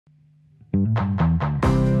A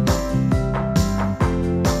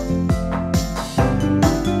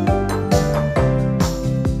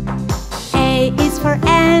is for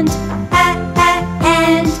ant, ant,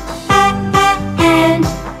 ant.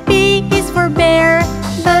 B is for bear,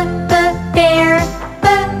 bear,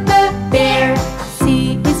 bear.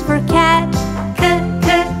 C is for cat, cat,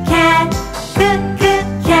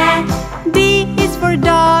 cat. D is for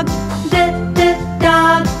dog, dog,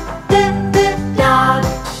 dog.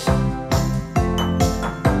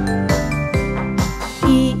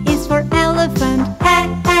 E is for elephant,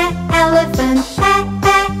 elephant,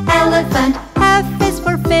 elephant. F is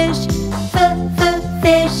for fish,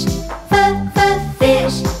 fish,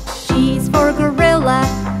 fish. G is for gorilla,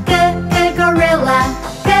 gorilla,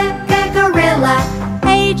 gorilla.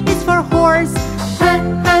 H is for horse,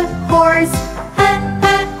 horse,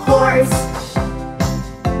 horse.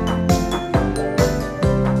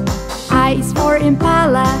 I is for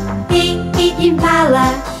impala, impala,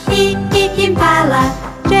 impala.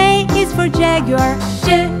 J is for jaguar,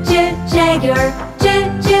 jaguar,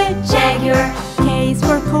 jaguar. K is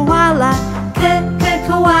for koala,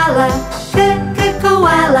 koala,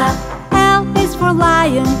 koala. L is for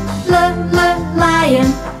lion, lion, lion.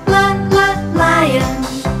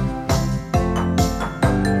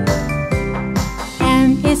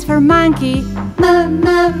 M is for monkey,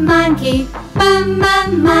 monkey,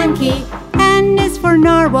 monkey. N is for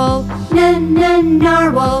narwhal,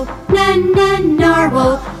 narwhal,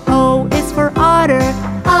 narwhal. O is for otter,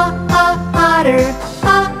 otter,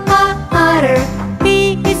 otter.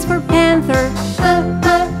 P is for panther,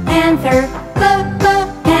 panther,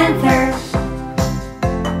 panther.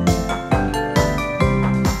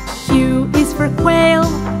 Q is for quail,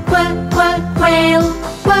 quail,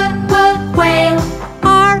 quail.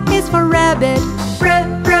 R is for rabbit,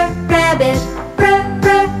 rabbit,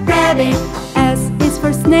 rabbit. S is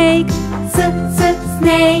for snake,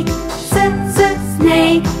 snake,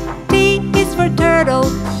 snake. T is for turtle,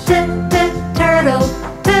 turtle,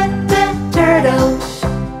 turtle.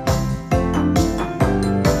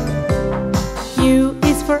 U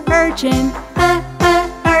is for urchin,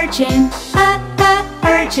 urchin,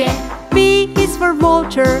 urchin. V is for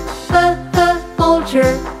vulture,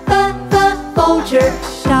 vulture, vulture.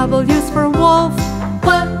 W is for wolf,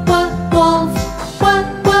 wolf,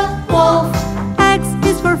 wolf. X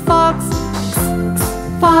is for fox,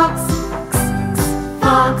 fox,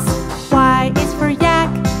 fox. Y is for yak,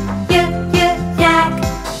 yak,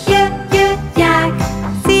 yak.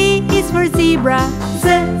 Z is for zebra,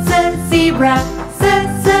 zebra,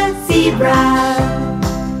 zebra.